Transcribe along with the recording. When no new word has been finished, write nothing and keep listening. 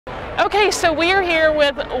Okay, so we are here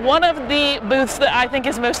with one of the booths that I think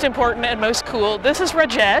is most important and most cool. This is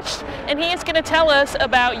Rajesh, and he is going to tell us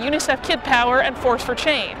about UNICEF Kid Power and Force for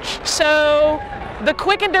Change. So, the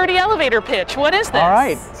quick and dirty elevator pitch, what is this? All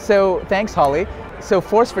right, so thanks, Holly. So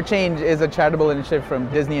Force for Change is a charitable initiative from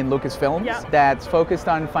Disney and Lucasfilms that's focused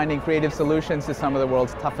on finding creative solutions to some of the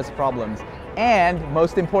world's toughest problems. And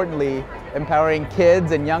most importantly, empowering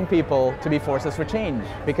kids and young people to be forces for change,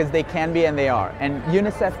 because they can be and they are. And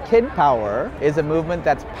UNICEF Kid Power is a movement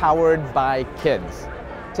that's powered by kids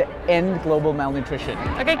to end global malnutrition.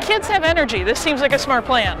 Okay, kids have energy. This seems like a smart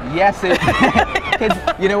plan. Yes, kids,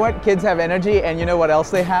 you know what? Kids have energy, and you know what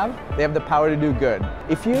else they have? They have the power to do good.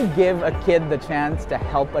 If you give a kid the chance to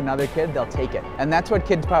help another kid, they'll take it. And that's what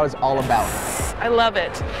Kids Power is all about. I love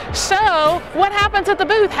it. So, what happens at the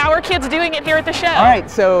booth? How are kids doing it here at the show? All right,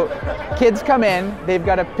 so kids come in, they've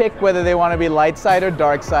got to pick whether they want to be light side or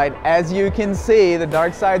dark side. As you can see, the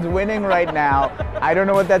dark side's winning right now. I don't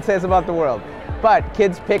know what that says about the world. But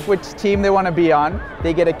kids pick which team they want to be on.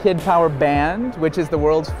 They get a Kid Power band, which is the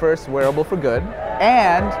world's first wearable for good.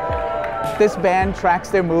 And this band tracks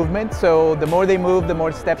their movement, so the more they move, the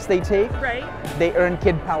more steps they take. Right. They earn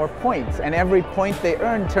Kid Power points, and every point they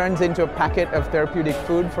earn turns into a packet of therapeutic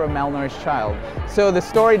food for a malnourished child. So the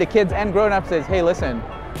story to kids and grown-ups is, hey, listen,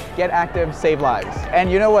 get active, save lives.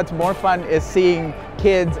 And you know what's more fun is seeing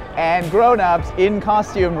kids and grown-ups in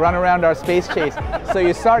costume run around our space chase. So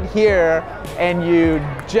you start here and you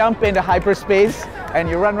jump into hyperspace and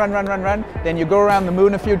you run, then you go around the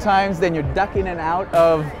moon a few times, then you duck in and out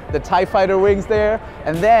of the TIE fighter wings there,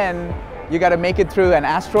 and then you got to make it through an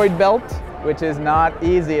asteroid belt, which is not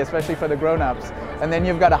easy, especially for the grown-ups. And then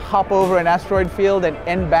you've got to hop over an asteroid field and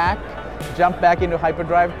end back, jump back into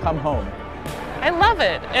hyperdrive, come home. I love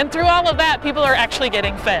it. And through all of that, people are actually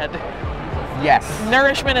getting fed. Yes.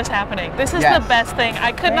 Nourishment is happening. This is the best thing.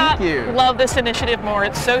 I could not love this initiative more.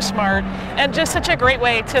 It's so smart and just such a great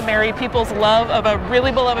way to marry people's love of a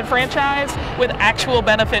really beloved franchise with actual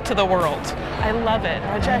benefit to the world. I love it.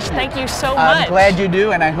 Rajesh, thank you so much. I'm glad you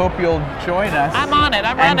do, and I hope you'll join us. I'm on it.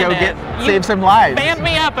 I'm running it. And go save some lives. Band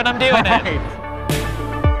me up and I'm doing it.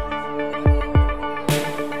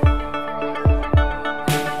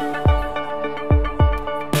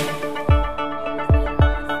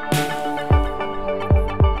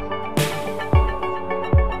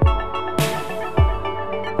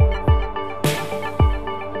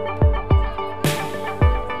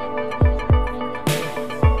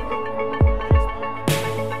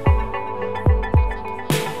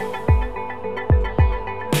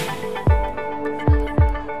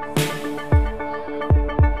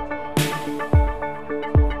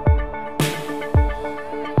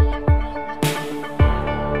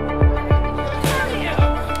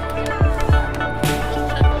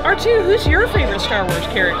 R2, who's your favorite Star Wars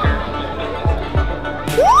character?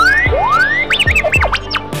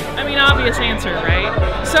 I mean, obvious answer,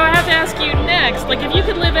 right? So I have to ask you next, like if you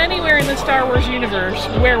could live anywhere in the Star Wars universe,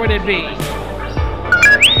 where would it be?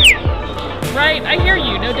 Right? I hear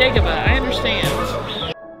you, no Dagobah, I understand.